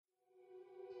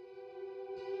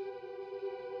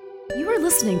You are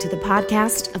listening to the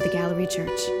podcast of the Gallery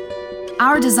Church.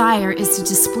 Our desire is to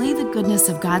display the goodness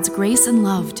of God's grace and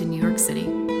love to New York City.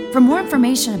 For more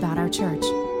information about our church,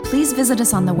 please visit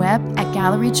us on the web at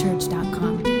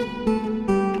gallerychurch.com.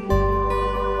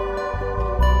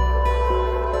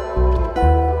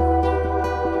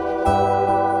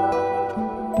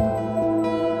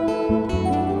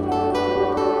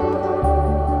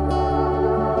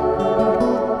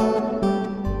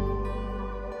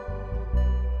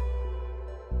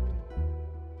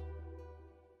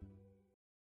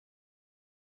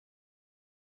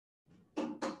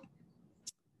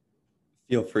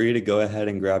 Feel free to go ahead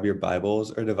and grab your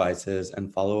Bibles or devices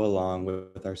and follow along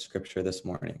with our scripture this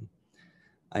morning.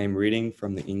 I am reading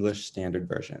from the English Standard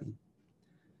Version.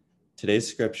 Today's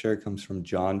scripture comes from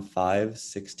John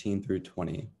 5:16 through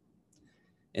 20.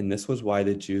 And this was why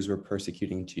the Jews were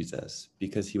persecuting Jesus,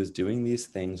 because he was doing these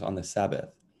things on the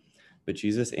Sabbath. But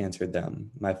Jesus answered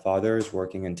them, "My Father is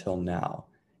working until now,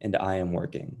 and I am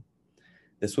working."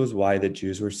 This was why the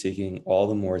Jews were seeking all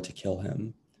the more to kill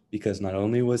him, because not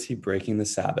only was he breaking the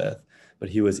Sabbath, but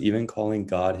he was even calling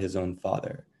God his own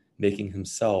Father, making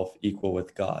himself equal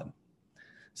with God.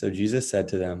 So Jesus said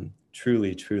to them,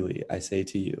 "Truly, truly, I say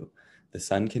to you, the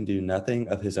Son can do nothing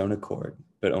of his own accord,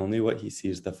 but only what he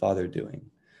sees the Father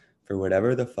doing. For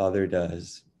whatever the Father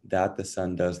does, that the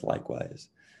Son does likewise.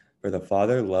 For the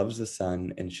Father loves the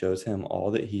Son and shows him all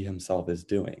that he himself is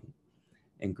doing.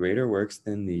 And greater works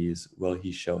than these will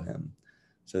he show him,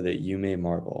 so that you may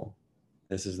marvel."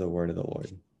 This is the word of the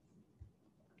Lord.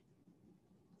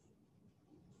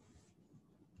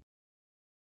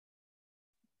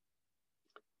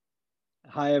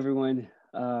 Hi, everyone.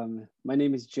 My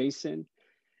name is Jason,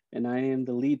 and I am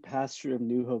the lead pastor of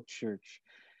New Hope Church.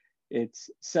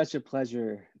 It's such a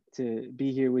pleasure to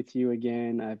be here with you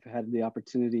again. I've had the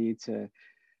opportunity to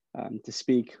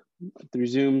speak through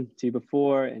Zoom to you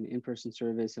before and in-person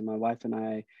service, and my wife and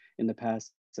I in the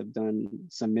past have done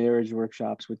some marriage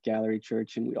workshops with Gallery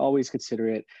Church, and we always consider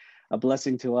it a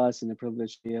blessing to us and a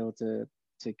privilege to be able to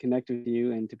connect with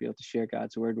you and to be able to share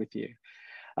God's word with you.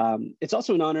 It's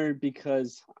also an honor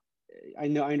because I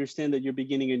understand that you're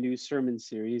beginning a new sermon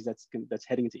series that's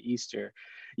heading into Easter.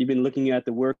 You've been looking at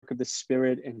the work of the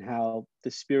Spirit and how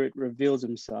the Spirit reveals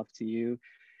himself to you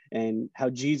and how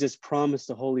Jesus promised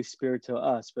the Holy Spirit to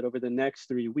us. But over the next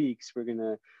 3 weeks, you're going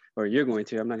to, I'm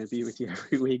not going to be with you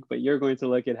every week, but you're going to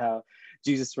look at how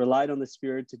Jesus relied on the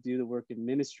Spirit to do the work in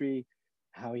ministry,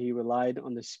 how he relied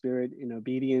on the Spirit in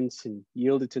obedience and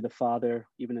yielded to the Father,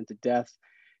 even unto death,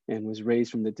 and was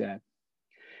raised from the dead.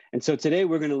 And so today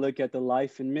we're going to look at the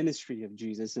life and ministry of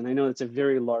Jesus. And I know it's a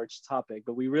very large topic,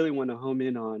 but we really want to home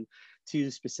in on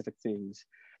two specific things.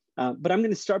 But I'm going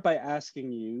to start by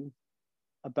asking you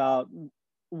about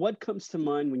what comes to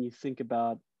mind when you think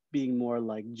about being more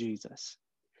like Jesus.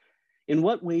 In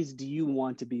what ways do you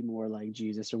want to be more like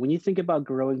Jesus? Or when you think about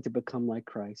growing to become like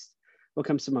Christ, what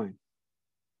comes to mind?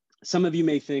 Some of you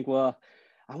may think, well,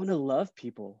 I want to love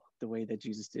people the way that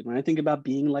Jesus did. When I think about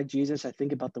being like Jesus, I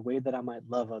think about the way that I might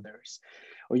love others.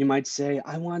 Or you might say,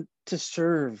 I want to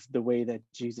serve the way that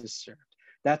Jesus served.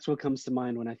 That's what comes to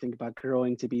mind when I think about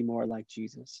growing to be more like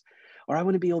Jesus. Or I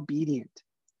want to be obedient,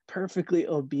 perfectly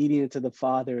obedient to the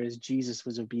Father as Jesus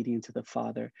was obedient to the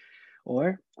Father.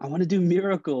 Or I want to do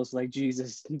miracles like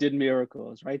Jesus did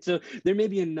miracles, right? So there may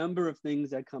be a number of things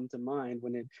that come to mind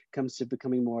when it comes to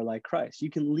becoming more like Christ.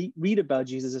 You can read about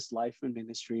Jesus' life and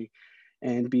ministry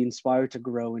and be inspired to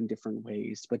grow in different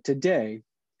ways. But today,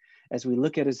 as we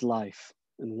look at his life,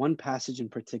 in one passage in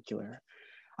particular,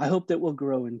 I hope that we'll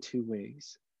grow in two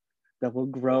ways. That we'll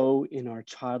grow in our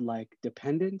childlike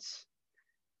dependence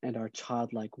and our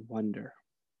childlike wonder.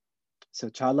 So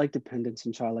childlike dependence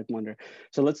and childlike wonder.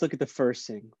 So let's look at the first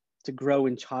thing, to grow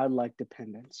in childlike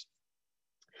dependence.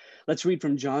 Let's read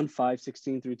from John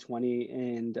 5:16 through 20.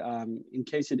 And in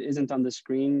case it isn't on the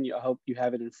screen, I hope you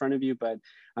have it in front of you, but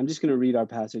I'm just going to read our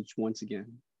passage once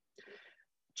again.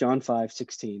 John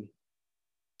 5:16.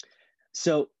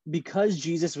 So because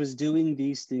Jesus was doing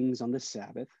these things on the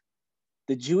Sabbath,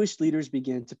 the Jewish leaders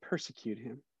began to persecute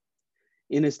him.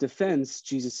 In his defense,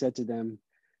 Jesus said to them,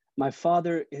 "My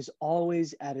Father is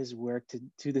always at his work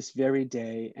to this very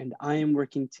day, and I am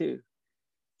working too."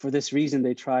 For this reason,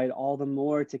 they tried all the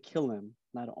more to kill him.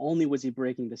 Not only was he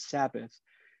breaking the Sabbath,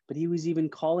 but he was even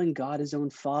calling God his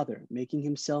own Father, making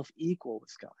himself equal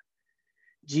with God.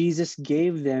 Jesus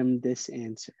gave them this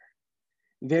answer: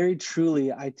 "Very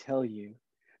truly, I tell you,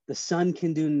 the Son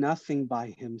can do nothing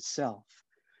by himself.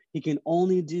 He can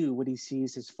only do what he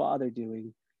sees his Father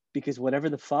doing, because whatever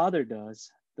the Father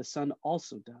does, the Son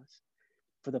also does.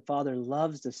 For the Father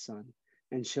loves the Son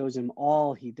and shows him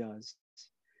all he does.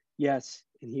 Yes,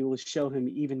 and he will show him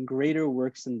even greater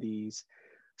works than these,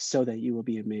 so that you will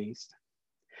be amazed.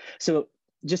 So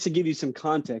just to give you some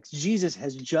context, Jesus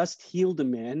has just healed a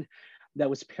man that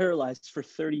was paralyzed for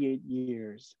 38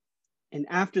 years. And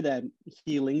after that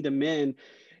healing, the man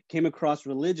came across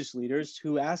religious leaders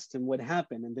who asked him what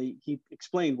happened. And he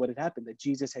explained what had happened, that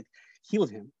Jesus had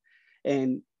healed him.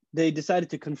 And they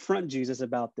decided to confront Jesus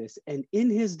about this. And in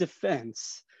his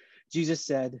defense, Jesus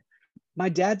said, my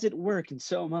dad's at work and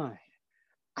so am I.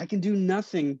 I can do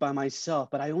nothing by myself,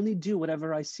 but I only do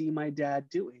whatever I see my dad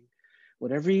doing.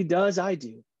 Whatever he does, I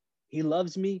do. He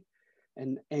loves me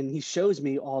and he shows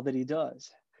me all that he does.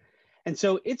 And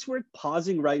so it's worth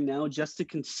pausing right now just to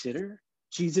consider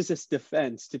Jesus'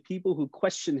 defense to people who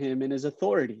question him in his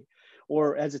authority,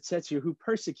 or as it says here, who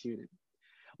persecute him.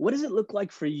 What does it look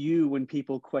like for you when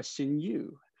people question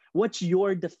you? What's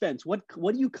your defense? What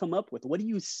do you come up with? What do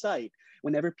you cite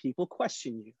whenever people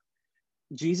question you?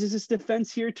 Jesus'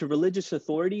 defense here to religious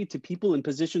authority, to people in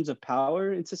positions of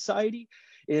power in society,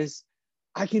 is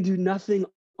I can do nothing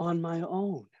on my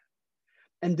own.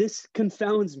 And this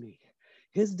confounds me.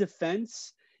 His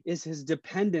defense is his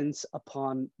dependence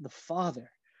upon the Father,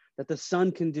 that the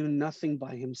Son can do nothing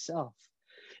by himself.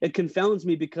 It confounds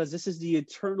me because this is the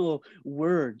eternal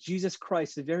Word, Jesus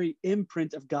Christ, the very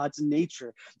imprint of God's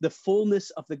nature, the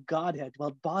fullness of the Godhead,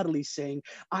 while bodily saying,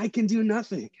 I can do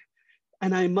nothing,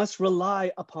 and I must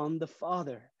rely upon the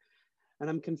Father. And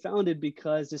I'm confounded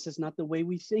because this is not the way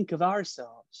we think of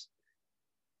ourselves.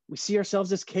 We see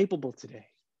ourselves as capable today.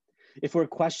 If we're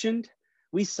questioned,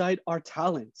 we cite our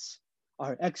talents,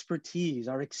 our expertise,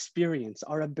 our experience,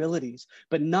 our abilities,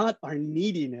 but not our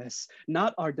neediness,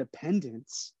 not our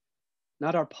dependence,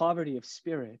 not our poverty of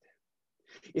spirit.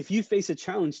 If you face a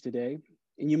challenge today,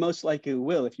 and you most likely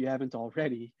will if you haven't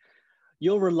already,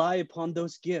 you'll rely upon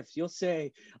those gifts. You'll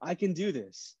say, I can do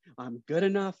this. I'm good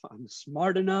enough. I'm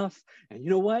smart enough. And you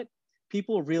know what?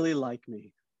 People really like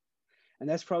me. And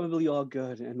that's probably all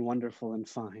good and wonderful and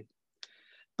fine.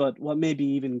 But what may be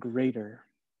even greater,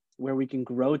 where we can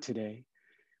grow today,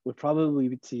 would probably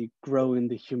be to grow in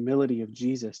the humility of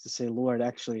Jesus, to say, Lord,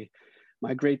 actually,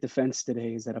 my great defense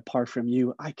today is that apart from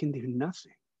you, I can do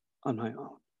nothing on my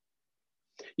own.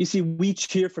 You see, we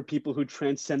cheer for people who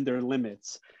transcend their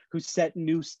limits, who set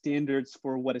new standards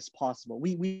for what is possible.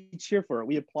 We cheer for it.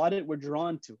 We applaud it. We're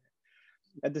drawn to it.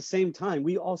 At the same time,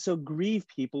 we also grieve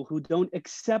people who don't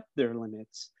accept their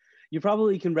limits. You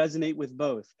probably can resonate with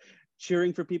both.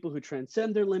 Cheering for people who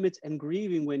transcend their limits and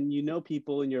grieving when you know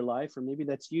people in your life, or maybe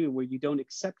that's you, where you don't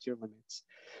accept your limits.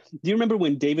 Do you remember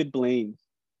when David Blaine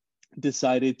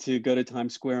decided to go to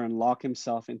Times Square and lock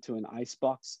himself into an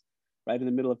icebox right in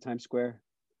the middle of Times Square?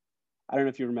 I don't know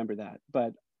if you remember that,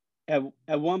 but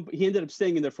he ended up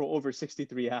staying in there for over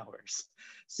 63 hours.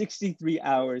 63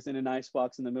 hours in an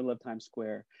icebox in the middle of Times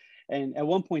Square. And at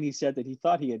one point he said that he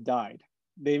thought he had died.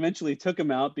 They eventually took him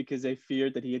out because they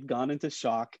feared that he had gone into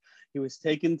shock. He was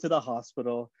taken to the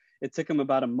hospital. It took him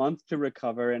about a month to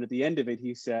recover. And at the end of it,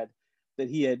 he said that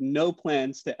he had no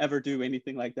plans to ever do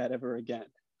anything like that ever again.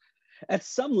 At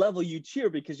some level, you cheer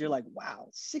because you're like, wow,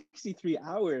 63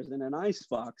 hours in an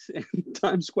icebox in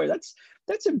Times Square.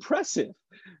 That's impressive,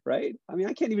 right? I mean,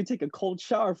 I can't even take a cold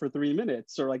shower for 3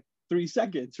 minutes or like 3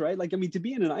 seconds, right? Like, I mean, to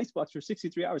be in an icebox for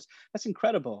 63 hours, that's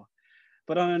incredible.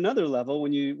 But on another level,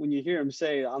 when you hear him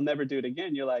say, I'll never do it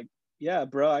again, you're like, yeah,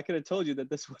 bro, I could have told you that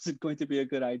this wasn't going to be a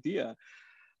good idea.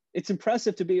 It's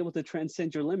impressive to be able to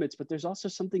transcend your limits, but there's also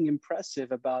something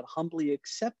impressive about humbly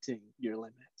accepting your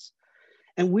limits.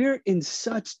 And we're in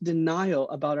such denial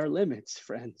about our limits,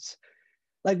 friends.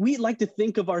 Like, we like to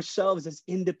think of ourselves as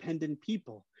independent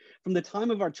people. From the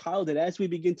time of our childhood, as we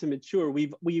begin to mature,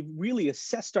 we've really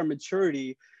assessed our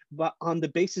maturity on the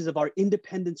basis of our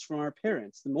independence from our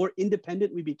parents. The more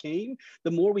independent we became, the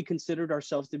more we considered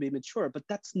ourselves to be mature. But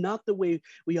that's not the way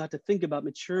we ought to think about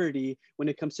maturity when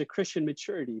it comes to Christian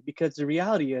maturity, because the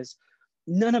reality is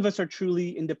none of us are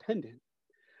truly independent.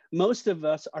 Most of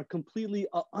us are completely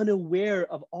unaware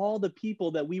of all the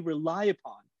people that we rely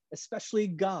upon, especially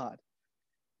God,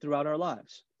 throughout our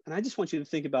lives. And I just want you to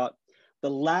think about the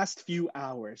last few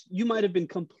hours. You might have been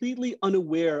completely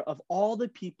unaware of all the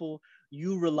people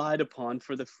you relied upon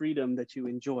for the freedom that you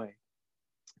enjoy.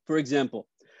 For example,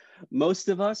 most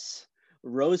of us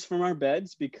rose from our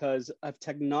beds because of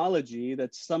technology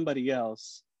that somebody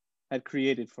else had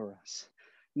created for us.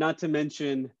 Not to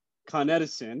mention Con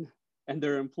Edison and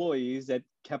their employees that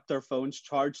kept our phones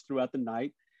charged throughout the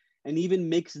night and even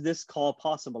makes this call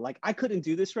possible. Like, I couldn't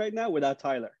do this right now without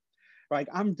Tyler, right?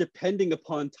 I'm depending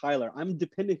upon Tyler. I'm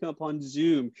depending upon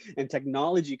Zoom and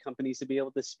technology companies to be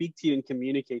able to speak to you and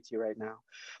communicate to you right now.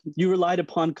 You relied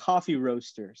upon coffee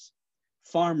roasters,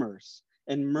 farmers,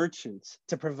 and merchants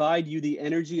to provide you the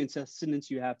energy and sustenance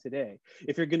you have today.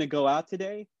 If you're going to go out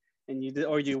today, and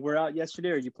you were out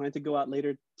yesterday, or you plan to go out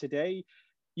later today,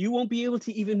 you won't be able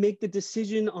to even make the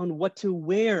decision on what to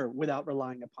wear without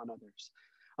relying upon others.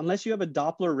 Unless you have a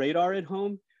Doppler radar at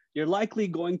home, you're likely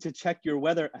going to check your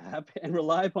weather app and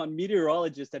rely upon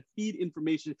meteorologists that feed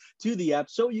information to the app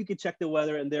so you can check the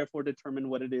weather and therefore determine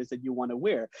what it is that you want to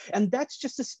wear. And that's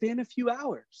just a span of a few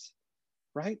hours,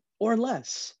 right? Or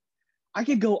less. I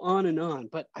could go on,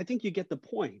 but I think you get the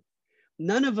point.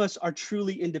 None of us are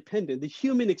truly independent. The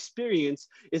human experience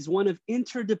is one of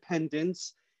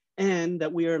interdependence, and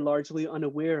that we are largely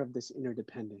unaware of this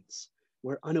interdependence.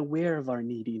 We're unaware of our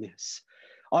neediness.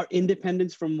 Our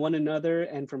independence from one another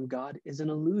and from God is an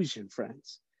illusion,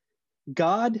 friends.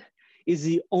 God is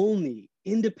the only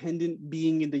independent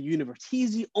being in the universe.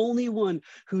 He's the only one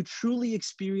who truly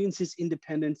experiences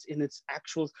independence in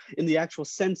the actual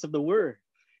sense of the word.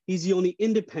 He's the only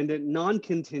independent,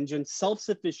 non-contingent,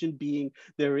 self-sufficient being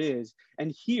there is.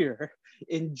 And here,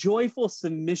 in joyful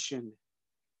submission,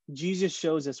 Jesus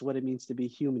shows us what it means to be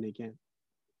human again,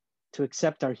 to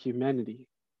accept our humanity,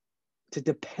 to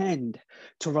depend,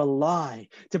 to rely,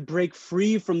 to break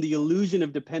free from the illusion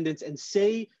of dependence and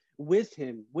say with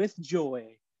him, with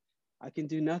joy, I can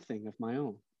do nothing of my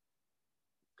own.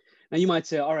 Now you might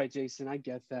say, all right, Jason, I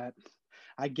get that.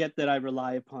 I get that I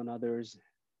rely upon others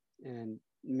and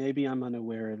maybe I'm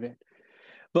unaware of it.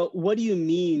 But what do you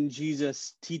mean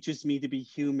Jesus teaches me to be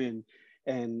human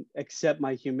and accept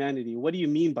my humanity? What do you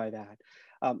mean by that?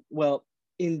 Well,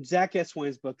 in Zach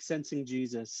Eswine's book, Sensing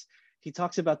Jesus, he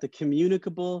talks about the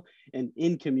communicable and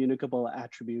incommunicable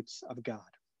attributes of God.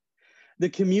 The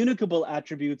communicable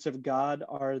attributes of God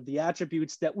are the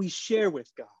attributes that we share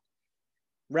with God.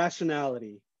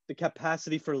 Rationality, the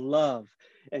capacity for love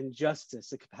and justice,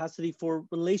 the capacity for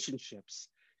relationships.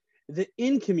 The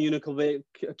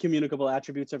incommunicable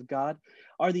attributes of God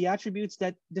are the attributes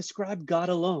that describe God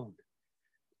alone: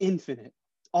 infinite,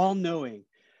 all-knowing,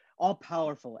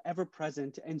 all-powerful,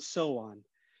 ever-present, and so on.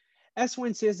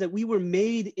 Eswine says that we were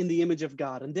made in the image of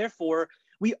God, and therefore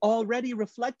we already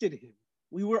reflected him.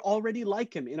 We were already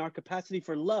like him in our capacity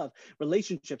for love,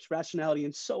 relationships, rationality,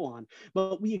 and so on.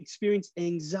 But we experience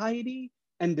anxiety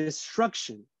and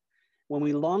destruction when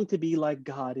we long to be like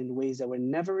God in ways that were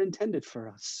never intended for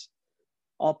us.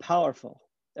 All-powerful,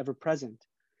 ever-present,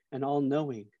 and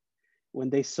all-knowing. When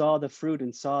they saw the fruit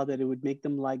and saw that it would make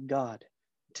them like God,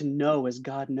 to know as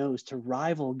God knows, to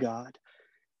rival God,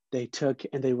 they took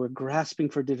and they were grasping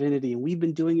for divinity. And we've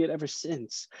been doing it ever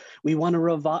since. We want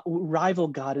to rival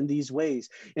God in these ways.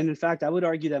 And in fact, I would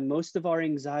argue that most of our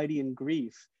anxiety and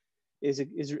grief is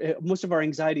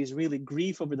really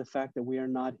grief over the fact that we are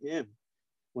not him.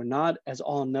 We're not as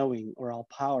all-knowing or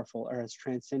all-powerful or as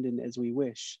transcendent as we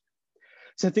wish.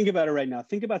 So think about it right now.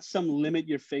 Think about some limit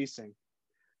you're facing.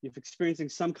 You're experiencing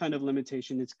some kind of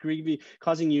limitation. It's grieving,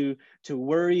 causing you to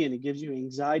worry, and it gives you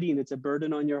anxiety, and it's a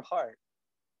burden on your heart.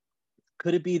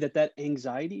 Could it be that that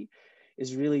anxiety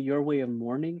is really your way of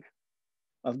mourning,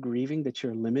 of grieving that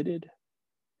you're limited,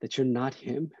 that you're not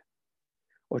him?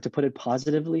 Or to put it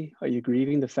positively, are you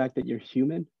grieving the fact that you're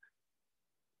human?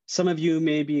 Some of you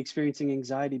may be experiencing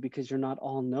anxiety because you're not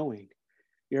all-knowing.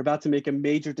 You're about to make a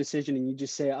major decision and you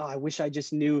just say, oh, I wish I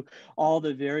just knew all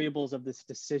the variables of this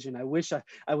decision. I wish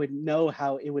I would know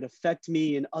how it would affect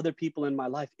me and other people in my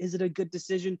life. Is it a good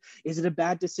decision? Is it a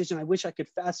bad decision? I wish I could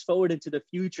fast forward into the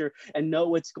future and know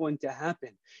what's going to happen.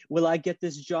 Will I get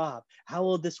this job? How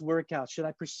will this work out? Should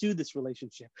I pursue this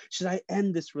relationship? Should I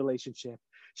end this relationship?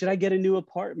 Should I get a new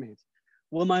apartment?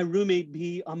 Will my roommate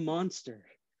be a monster?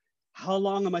 How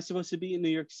long am I supposed to be in New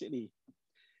York City?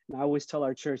 And I always tell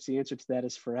our church the answer to that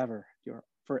is forever. You're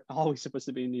always supposed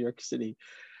to be in New York City.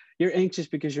 You're anxious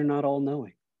because you're not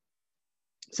all-knowing.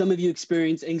 Some of you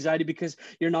experience anxiety because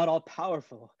you're not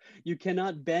all-powerful. You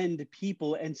cannot bend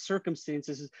people and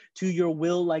circumstances to your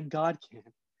will like God can.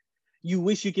 You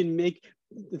wish you can make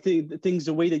the things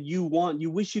the way that you want. You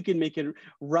wish you can make it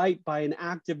right by an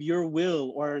act of your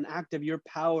will or an act of your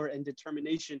power and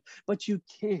determination, but you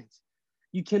can't.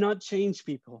 You cannot change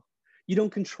people. You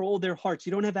don't control their hearts.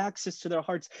 You don't have access to their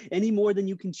hearts any more than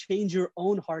you can change your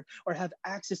own heart or have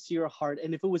access to your heart.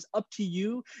 And if it was up to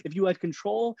you, if you had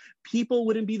control, people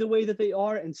wouldn't be the way that they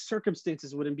are and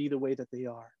circumstances wouldn't be the way that they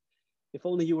are. If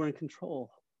only you were in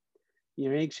control.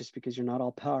 You're anxious because you're not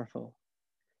all powerful.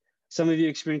 Some of you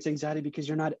experience anxiety because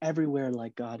you're not everywhere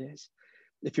like God is.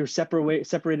 If you're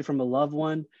separated from a loved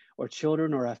one or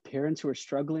children or have parents who are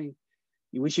struggling,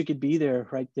 You wish you could be there,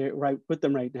 right with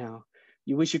them right now.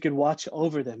 You wish you could watch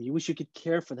over them. You wish you could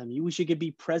care for them. You wish you could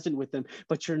be present with them,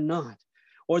 but you're not.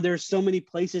 Or there's so many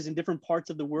places in different parts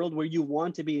of the world where you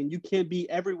want to be and you can't be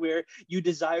everywhere you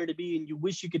desire to be, and you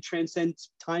wish you could transcend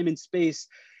time and space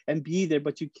and be there,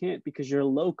 but you can't because you're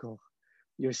local,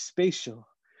 you're spatial,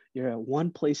 you're at one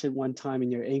place at one time,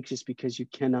 and you're anxious because you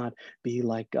cannot be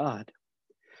like God.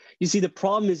 You see, the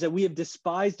problem is that we have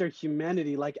despised our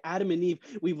humanity. Like Adam and Eve,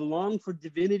 we've longed for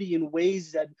divinity in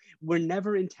ways that were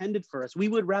never intended for us. We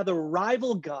would rather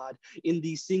rival God in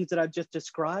these things that I've just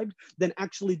described than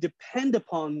actually depend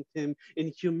upon him in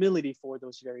humility for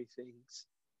those very things.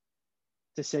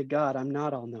 To say, God, I'm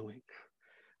not all-knowing.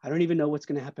 I don't even know what's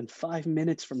going to happen 5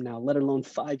 minutes from now, let alone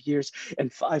 5 years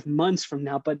and 5 months from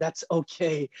now, but that's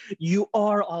okay. You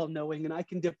are all-knowing, and I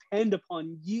can depend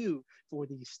upon you for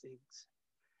these things.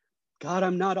 God,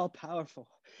 I'm not all powerful.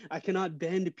 I cannot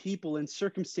bend people and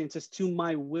circumstances to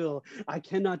my will. I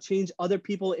cannot change other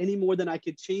people any more than I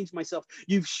could change myself.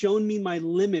 You've shown me my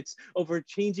limits over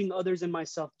changing others and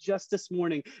myself just this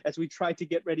morning as we tried to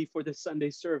get ready for the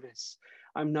Sunday service.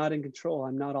 I'm not in control.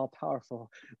 I'm not all powerful,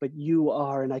 but you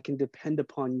are, and I can depend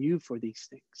upon you for these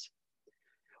things.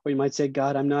 Or you might say,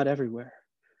 God, I'm not everywhere.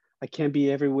 I can't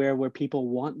be everywhere where people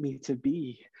want me to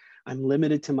be. I'm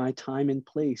limited to my time and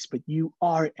place, but you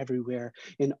are everywhere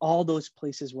in all those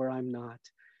places where I'm not,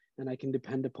 and I can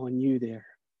depend upon you there.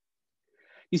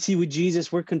 You see, with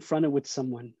Jesus, we're confronted with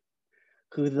someone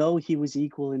who, though he was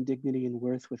equal in dignity and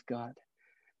worth with God,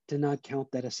 did not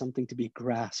count that as something to be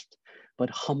grasped,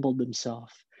 but humbled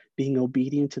himself, being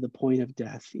obedient to the point of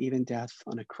death, even death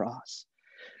on a cross.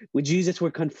 With Jesus, we're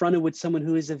confronted with someone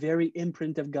who is a very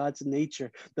imprint of God's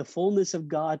nature, the fullness of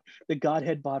God, the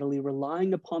Godhead bodily,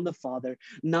 relying upon the Father,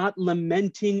 not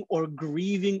lamenting or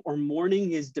grieving or mourning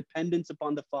his dependence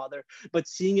upon the Father, but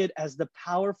seeing it as the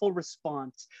powerful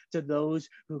response to those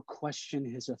who question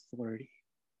his authority.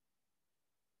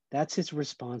 That's his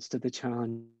response to the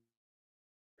challenge.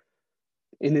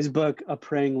 In his book, A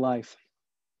Praying Life,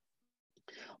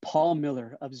 Paul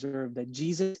Miller observed that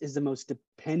Jesus is the most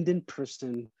dependent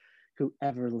person who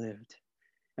ever lived.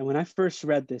 And when I first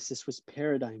read this, this was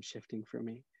paradigm shifting for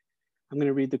me. I'm going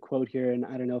to read the quote here, and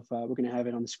I don't know if we're going to have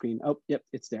it on the screen. Oh, yep,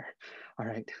 it's there. All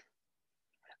right.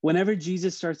 Whenever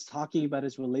Jesus starts talking about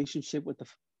his relationship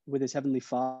with his heavenly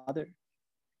Father,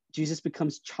 Jesus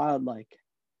becomes childlike,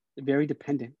 very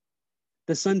dependent.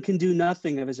 The Son can do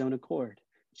nothing of his own accord,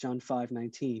 John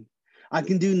 5:19. I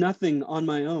can do nothing on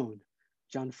my own,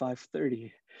 John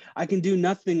 5:30. I can do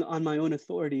nothing on my own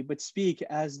authority, but speak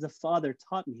as the Father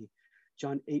taught me,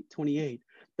 John 8:28.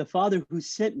 The Father who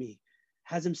sent me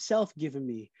has himself given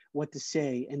me what to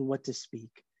say and what to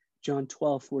speak, John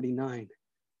 12:49.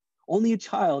 Only a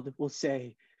child will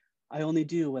say, I only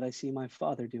do what I see my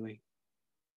Father doing.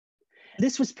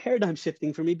 This was paradigm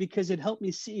shifting for me because it helped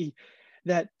me see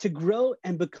that to grow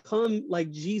and become like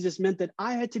Jesus meant that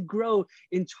I had to grow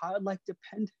in childlike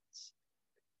dependence.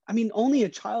 I mean, only a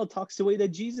child talks the way that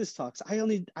Jesus talks. I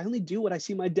only do what I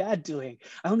see my dad doing.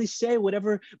 I only say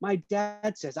whatever my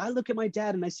dad says. I look at my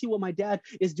dad and I see what my dad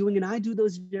is doing, and I do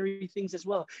those very things as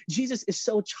well. Jesus is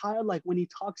so childlike when he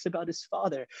talks about his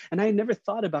Father. And I never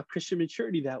thought about Christian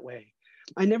maturity that way.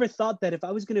 I never thought that if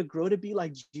I was going to grow to be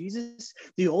like Jesus,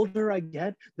 the older I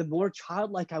get, the more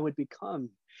childlike I would become.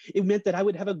 It meant that I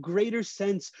would have a greater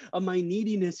sense of my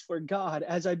neediness for God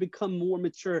as I become more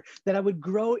mature, that I would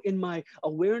grow in my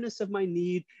awareness of my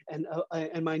need and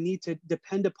my need to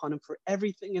depend upon him for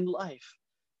everything in life,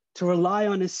 to rely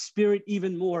on his Spirit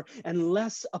even more and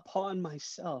less upon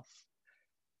myself.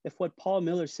 If what Paul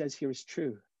Miller says here is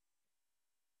true,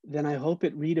 then I hope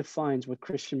it redefines what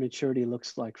Christian maturity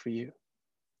looks like for you.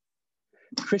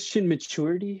 Christian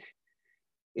maturity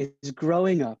is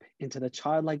growing up into the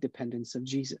childlike dependence of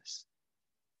Jesus.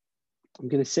 I'm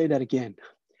going to say that again.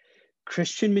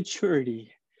 Christian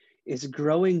maturity is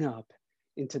growing up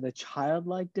into the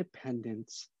childlike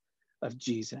dependence of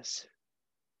Jesus.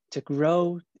 To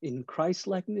grow in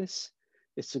Christ-likeness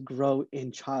is to grow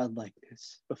in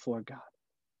childlikeness before God.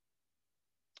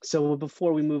 So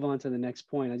before we move on to the next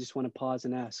point, I just want to pause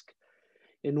and ask,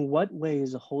 in what way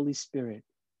is the Holy Spirit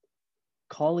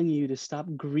calling you to stop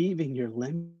grieving your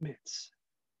limits?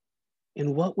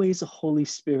 In what way is the Holy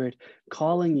Spirit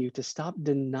calling you to stop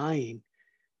denying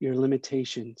your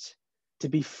limitations, to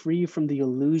be free from the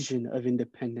illusion of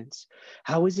independence?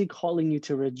 How is he calling you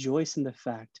to rejoice in the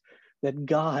fact that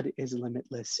God is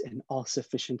limitless and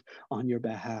all-sufficient on your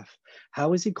behalf?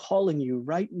 How is he calling you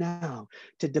right now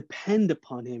to depend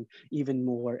upon him even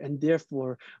more and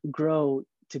therefore grow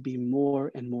to be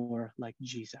more and more like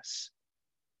Jesus?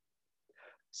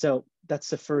 So that's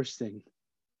the first thing.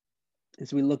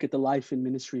 As we look at the life and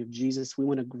ministry of Jesus, we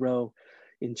want to grow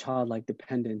in childlike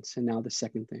dependence. And now the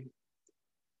second thing,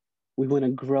 we want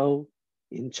to grow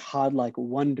in childlike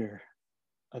wonder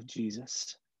of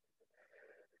Jesus.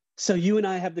 So you and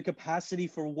I have the capacity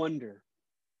for wonder,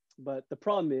 but the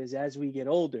problem is, as we get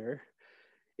older,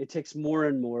 it takes more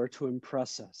and more to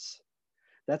impress us.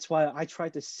 That's why I try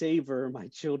to savor my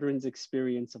children's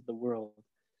experience of the world.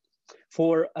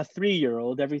 For a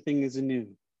 3-year-old, everything is new.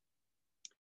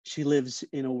 She lives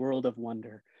in a world of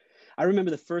wonder. I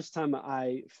remember the first time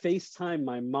I FaceTimed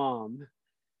my mom,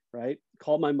 right?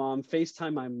 Called my mom,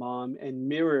 FaceTimed my mom, and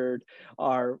mirrored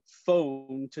our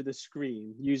phone to the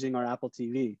screen using our Apple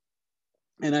TV.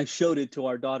 And I showed it to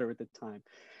our daughter at the time.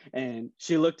 And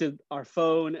she looked at our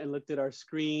phone and looked at our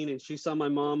screen, and she saw my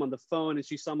mom on the phone and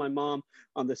she saw my mom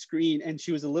on the screen. And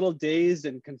she was a little dazed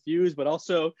and confused, but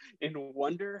also in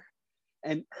wonder.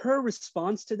 And her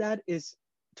response to that is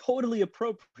totally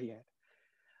appropriate.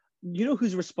 You know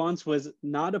whose response was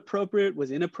not appropriate,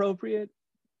 was inappropriate?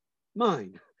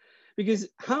 Mine. Because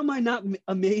how am I not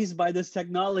amazed by this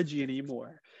technology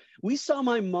anymore? We saw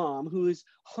my mom, who is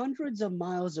hundreds of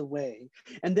miles away,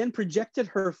 and then projected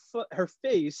her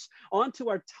face onto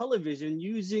our television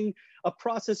using a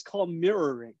process called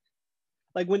mirroring.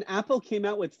 Like when Apple came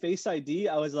out with Face ID,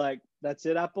 I was like, that's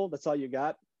it, Apple? That's all you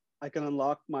got? I can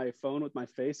unlock my phone with my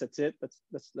face. That's it.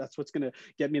 That's what's going to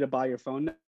get me to buy your phone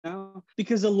now.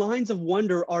 Because the lines of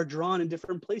wonder are drawn in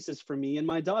different places for me and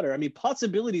my daughter. I mean,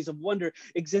 possibilities of wonder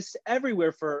exist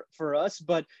everywhere for us.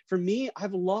 But for me,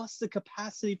 I've lost the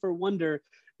capacity for wonder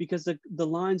because the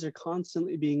lines are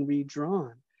constantly being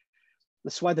redrawn.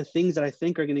 That's why the things that I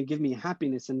think are going to give me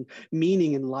happiness and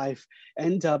meaning in life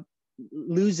end up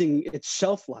losing its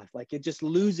shelf life. Like it just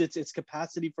loses its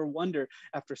capacity for wonder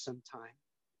after some time.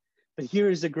 But here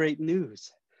is the great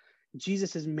news.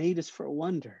 Jesus has made us for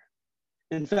wonder.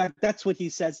 In fact, that's what he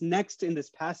says next in this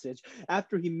passage.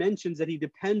 After he mentions that he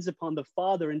depends upon the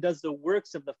Father and does the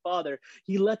works of the Father,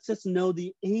 he lets us know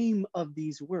the aim of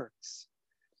these works.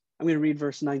 I'm going to read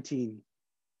verse 19.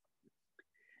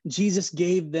 Jesus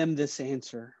gave them this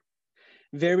answer.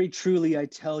 Very truly, I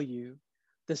tell you,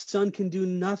 the Son can do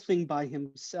nothing by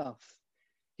himself.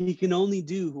 He can only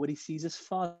do what he sees his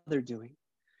Father doing.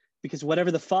 Because whatever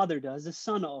the Father does, the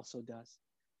Son also does.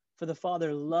 For the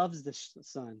Father loves the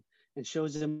Son and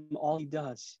shows him all he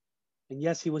does. And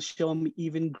yes, he will show him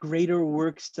even greater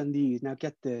works than these. Now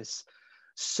get this,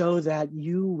 so that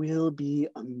you will be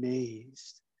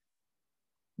amazed.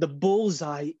 The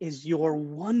bullseye is your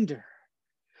wonder.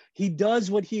 He does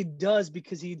what he does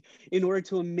because in order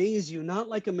to amaze you, not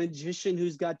like a magician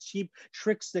who's got cheap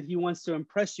tricks that he wants to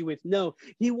impress you with. No,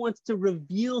 he wants to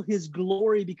reveal his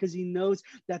glory because he knows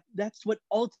that that's what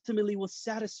ultimately will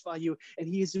satisfy you. And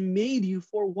he has made you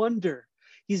for wonder.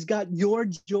 He's got your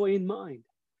joy in mind.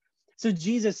 So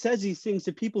Jesus says these things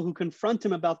to people who confront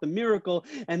him about the miracle.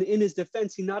 And in his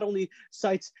defense, he not only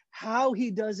cites how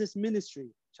he does this ministry,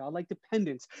 childlike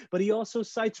dependence, but he also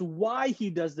cites why he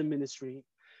does the ministry,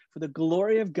 for the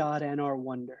glory of God and our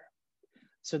wonder,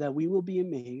 so that we will be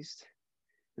amazed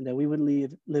and that we would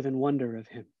live in wonder of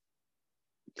him.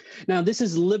 Now, this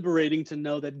is liberating to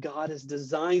know that God has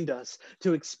designed us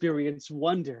to experience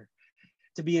wonder,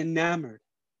 to be enamored,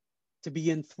 to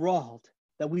be enthralled,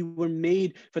 that we were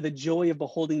made for the joy of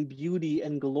beholding beauty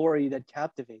and glory that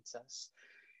captivates us.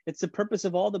 It's the purpose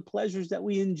of all the pleasures that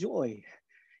we enjoy.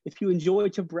 If you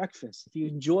enjoyed your breakfast, if you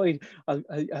enjoyed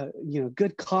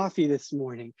good coffee this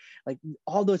morning, like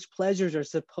all those pleasures are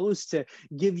supposed to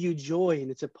give you joy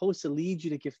and it's supposed to lead you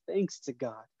to give thanks to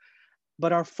God.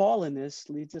 But our fallenness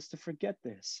leads us to forget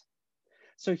this.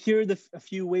 So here are a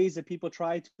few ways that people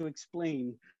try to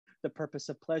explain the purpose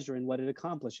of pleasure and what it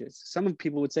accomplishes. Some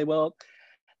people would say, well,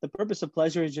 the purpose of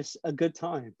pleasure is just a good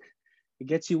time. It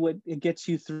gets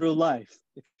you through life.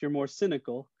 If you're more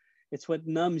cynical, it's what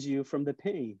numbs you from the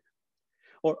pain.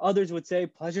 Or others would say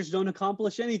pleasures don't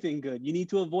accomplish anything good. You need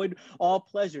to avoid all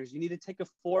pleasures. You need to take a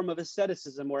form of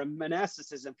asceticism or a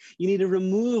monasticism. You need to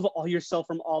remove yourself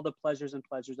from all the pleasures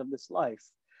of this life.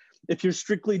 If you're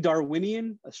strictly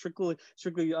Darwinian, strictly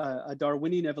a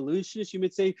Darwinian evolutionist, you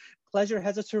might say pleasure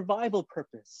has a survival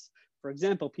purpose. For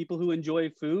example, people who enjoy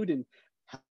food and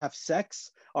have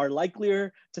sex are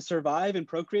likelier to survive and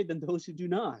procreate than those who do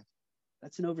not.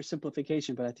 That's an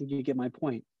oversimplification, but I think you get my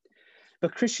point.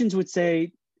 But Christians would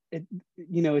say,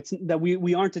 it's that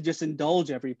we aren't to just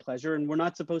indulge every pleasure, and we're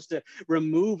not supposed to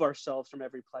remove ourselves from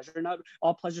every pleasure. Not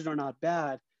all pleasures are not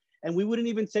bad. And we wouldn't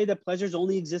even say that pleasures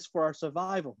only exist for our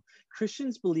survival.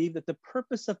 Christians believe that the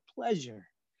purpose of pleasure,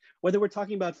 whether we're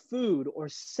talking about food or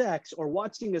sex or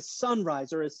watching a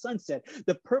sunrise or a sunset,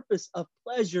 the purpose of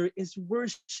pleasure is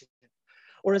worship.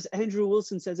 Or as Andrew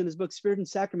Wilson says in his book, Spirit and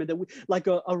Sacrament, that we, like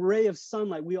a ray of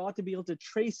sunlight, we ought to be able to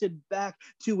trace it back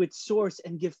to its source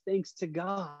and give thanks to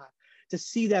God. To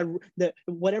see that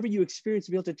whatever you experience,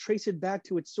 to be able to trace it back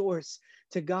to its source,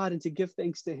 to God, and to give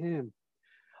thanks to him.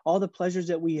 All the pleasures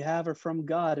that we have are from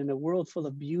God in a world full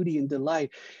of beauty and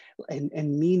delight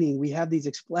and meaning. We have these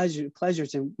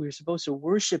pleasures, and we're supposed to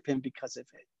worship him because of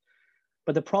it.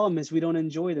 But the problem is we don't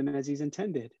enjoy them as he's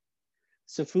intended.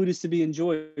 So food is to be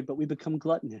enjoyed, but we become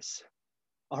gluttonous.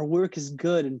 Our work is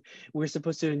good, and we're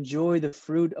supposed to enjoy the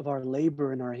fruit of our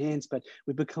labor in our hands, but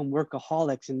we become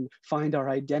workaholics and find our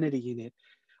identity in it.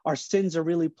 Our sins are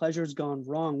really pleasures gone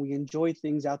wrong. We enjoy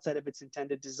things outside of its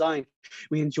intended design.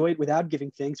 We enjoy it without giving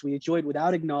thanks. We enjoy it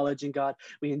without acknowledging God.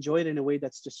 We enjoy it in a way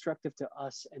that's destructive to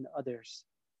us and others.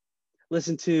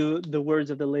 Listen to the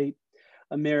words of the late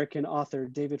American author,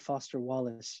 David Foster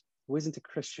Wallace, who isn't a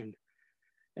Christian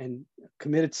and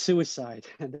committed suicide.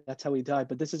 And that's how he died.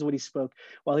 But this is what he spoke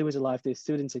while he was alive to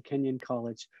students at Kenyon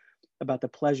College about the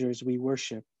pleasures we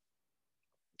worship.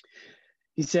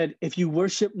 He said, if you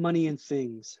worship money and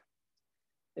things,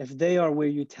 if they are where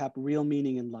you tap real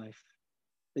meaning in life,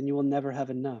 then you will never have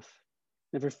enough,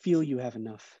 never feel you have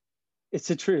enough. It's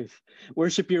the truth.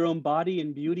 Worship your own body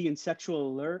and beauty and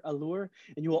sexual allure,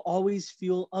 and you will always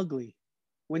feel ugly.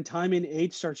 When time and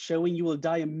age start showing, you will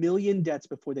die a million deaths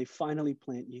before they finally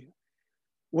plant you.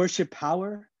 Worship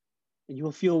power, and you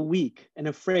will feel weak and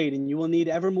afraid, and you will need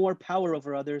ever more power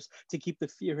over others to keep the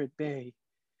fear at bay.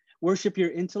 Worship your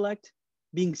intellect,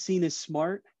 being seen as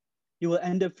smart, you will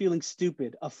end up feeling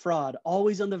stupid, a fraud,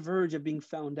 always on the verge of being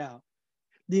found out.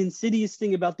 The insidious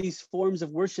thing about these forms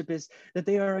of worship is that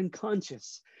they are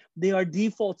unconscious. They are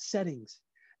default settings.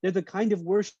 They're the kind of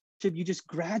worship you just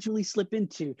gradually slip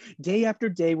into day after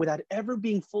day without ever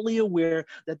being fully aware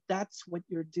that that's what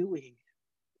you're doing.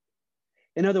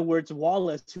 In other words,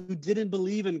 Wallace, who didn't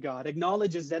believe in God,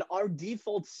 acknowledges that our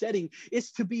default setting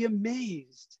is to be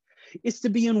amazed. It's to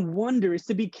be in wonder, it's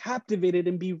to be captivated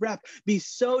and be rapt, be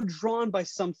so drawn by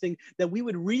something that we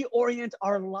would reorient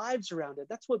our lives around it.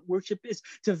 That's what worship is,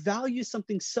 to value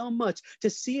something so much, to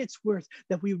see its worth,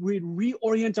 that we would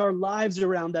reorient our lives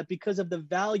around that because of the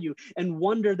value and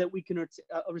wonder that we can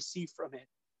receive from it.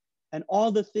 And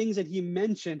all the things that he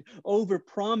mentioned over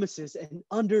promises and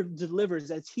under delivers,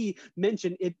 as he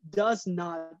mentioned, it does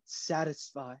not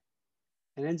satisfy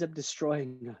and ends up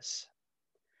destroying us.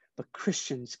 But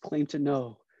Christians claim to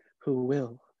know who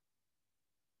will.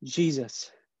 Jesus,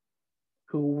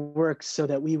 who works so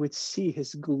that we would see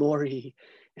his glory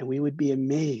and we would be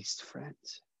amazed,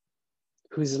 friends.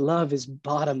 Whose love is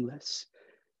bottomless,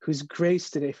 whose grace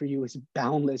today for you is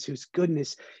boundless, whose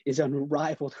goodness is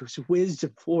unrivaled, whose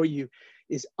wisdom for you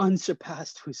is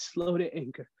unsurpassed, who's slow to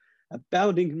anger,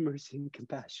 abounding in mercy and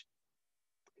compassion.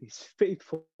 He's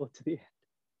faithful to the end.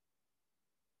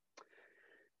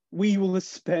 We will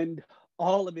spend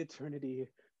all of eternity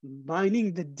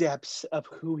mining the depths of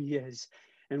who he is,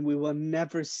 and we will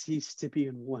never cease to be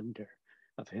in wonder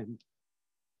of him.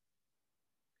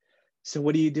 So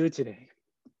what do you do today?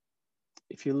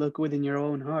 If you look within your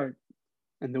own heart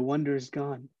and the wonder is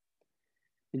gone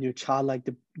and your childlike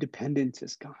dependence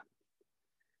is gone,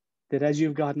 that as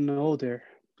you've gotten older,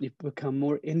 you've become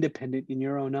more independent in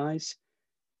your own eyes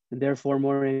and therefore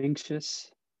more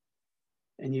anxious,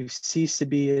 and you cease to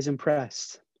be as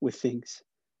impressed with things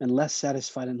and less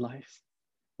satisfied in life.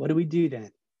 What do we do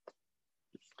then?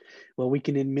 Well, we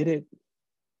can admit it.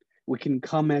 We can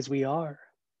come as we are.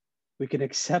 We can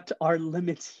accept our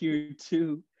limits here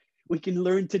too. We can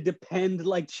learn to depend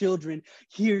like children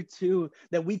here too,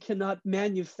 that we cannot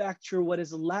manufacture what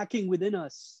is lacking within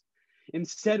us.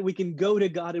 Instead, we can go to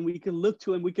God and we can look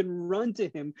to him. We can run to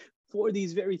him for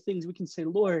these very things. We can say,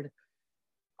 Lord,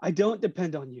 I don't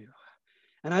depend on you.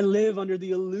 And I live under the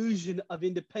illusion of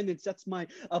independence. That's my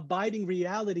abiding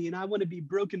reality, and I want to be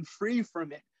broken free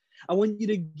from it. I want you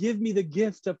to give me the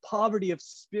gift of poverty of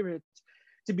spirit,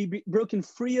 to be broken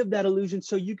free of that illusion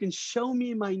so you can show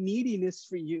me my neediness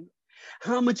for you.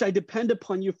 How much I depend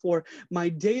upon you for my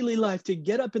daily life, to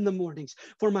get up in the mornings,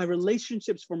 for my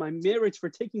relationships, for my marriage, for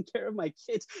taking care of my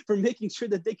kids, for making sure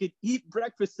that they could eat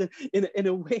breakfast in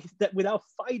a way that without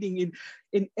fighting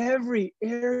in every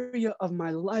area of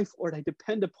my life. Lord, I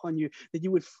depend upon you that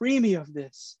you would free me of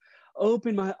this.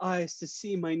 Open my eyes to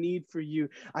see my need for you.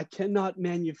 I cannot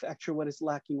manufacture what is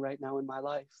lacking right now in my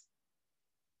life.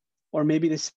 Or maybe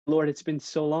this, Lord, it's been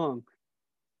so long.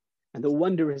 And the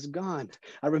wonder is gone.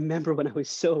 I remember when I was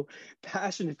so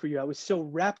passionate for you. I was so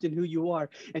wrapped in who you are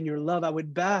and your love. I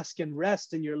would bask and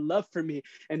rest in your love for me.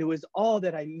 And it was all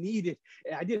that I needed.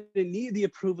 I didn't need the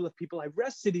approval of people. I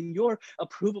rested in your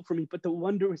approval for me, but the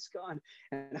wonder is gone.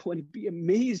 And I want to be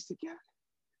amazed again.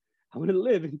 I want to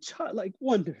live in childlike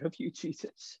wonder of you,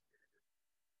 Jesus.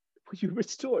 Will you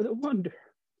restore the wonder?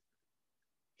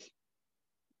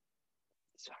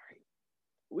 Sorry.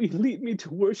 Will you lead me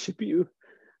to worship you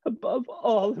above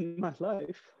all in my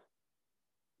life?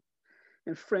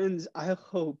 And friends, I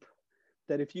hope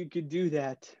that if you could do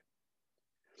that,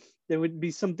 there would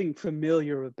be something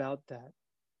familiar about that.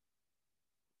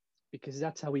 Because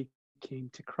that's how we came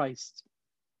to Christ.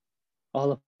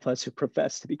 All of us who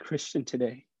profess to be Christian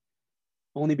today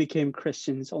only became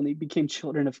Christians, only became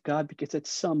children of God because at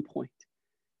some point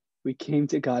we came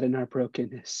to God in our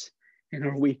brokenness, in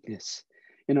our weakness,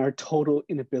 in our total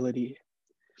inability.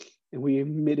 And we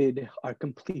admitted our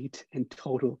complete and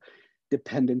total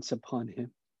dependence upon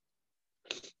him.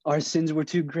 Our sins were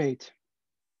too great.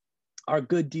 Our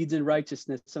good deeds and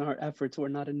righteousness and our efforts were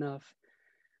not enough.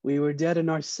 We were dead in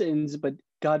our sins, but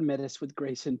God met us with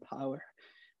grace and power.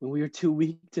 When we were too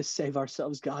weak to save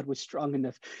ourselves, God was strong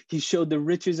enough. He showed the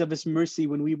riches of his mercy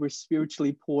when we were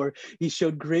spiritually poor. He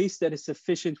showed grace that is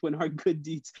sufficient when our good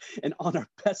deeds and on our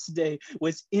best day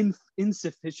was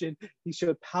insufficient. He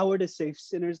showed power to save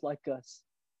sinners like us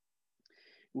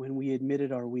when we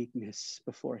admitted our weakness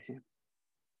before him.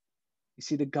 You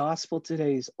see, the gospel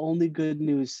today is only good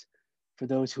news for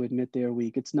those who admit they are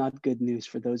weak. It's not good news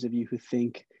for those of you who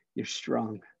think you're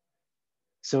strong.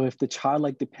 So if the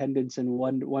childlike dependence and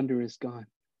wonder is gone,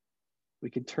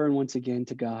 we can turn once again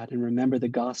to God and remember the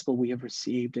gospel we have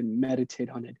received and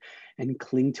meditate on it and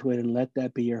cling to it and let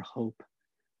that be your hope,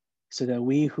 so that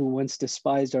we who once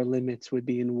despised our limits would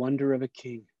be in wonder of a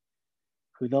king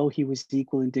who, though he was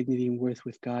equal in dignity and worth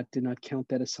with God, did not count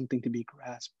that as something to be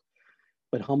grasped,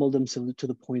 but humbled himself to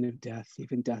the point of death,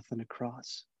 even death on a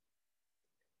cross.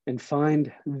 And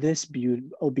find this beauty,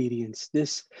 obedience,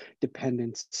 this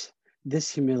dependence,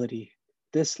 this humility,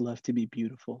 this love to be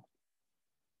beautiful.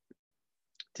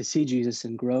 To see Jesus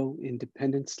and grow in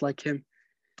dependence like him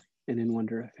and in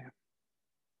wonder of him.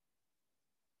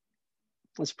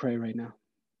 Let's pray right now.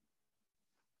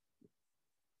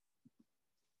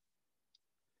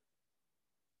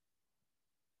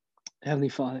 Heavenly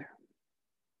Father,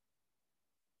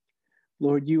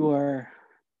 Lord, you are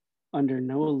under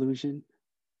no illusion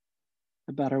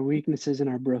about our weaknesses and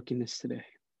our brokenness today.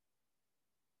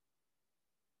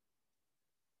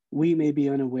 We may be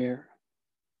unaware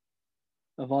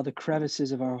of all the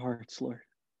crevices of our hearts, Lord,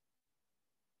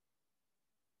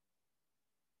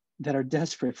 that are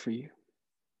desperate for you.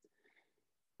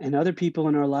 And other people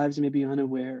in our lives may be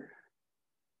unaware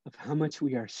of how much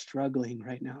we are struggling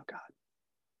right now, God,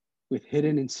 with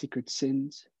hidden and secret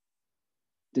sins,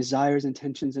 desires,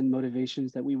 intentions, and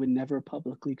motivations that we would never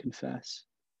publicly confess.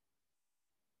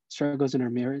 Struggles in our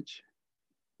marriage,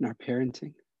 in our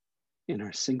parenting, in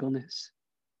our singleness,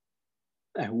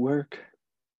 at work,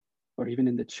 or even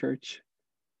in the church.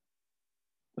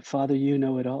 But Father, you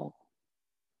know it all.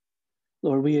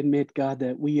 Lord, we admit, God,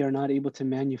 that we are not able to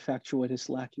manufacture what is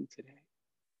lacking today.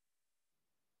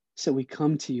 So we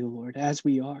come to you, Lord, as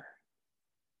we are,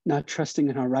 not trusting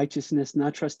in our righteousness,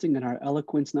 not trusting in our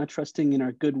eloquence, not trusting in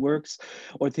our good works,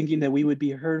 or thinking that we would be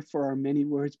heard for our many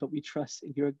words, but we trust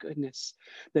in your goodness,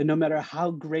 that no matter how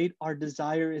great our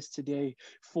desire is today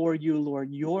for you,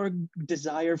 Lord, your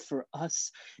desire for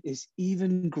us is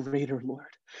even greater, Lord.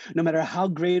 No matter how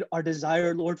great our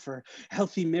desire, Lord, for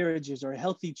healthy marriages or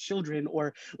healthy children,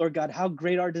 or, Lord God, how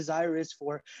great our desire is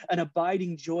for an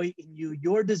abiding joy in you,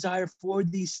 your desire for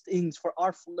these things, for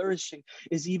our flourishing,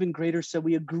 is even greater. So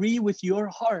we agree with your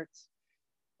heart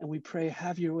and we pray,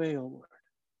 have your way, O Lord,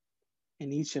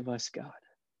 in each of us, God.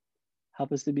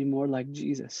 Help us to be more like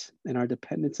Jesus in our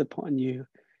dependence upon you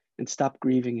and stop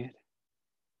grieving it.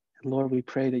 And Lord, we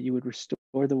pray that you would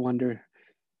restore the wonder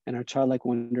and our childlike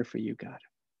wonder for you, God.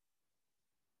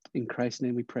 In Christ's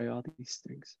name we pray all these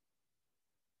things.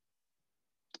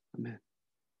 Amen.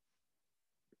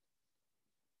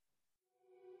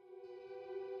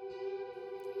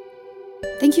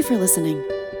 Thank you for listening.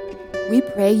 We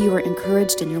pray you are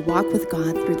encouraged in your walk with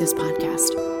God through this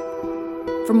podcast.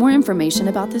 For more information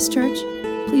about this church,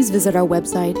 please visit our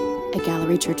website at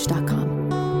gallerychurch.com.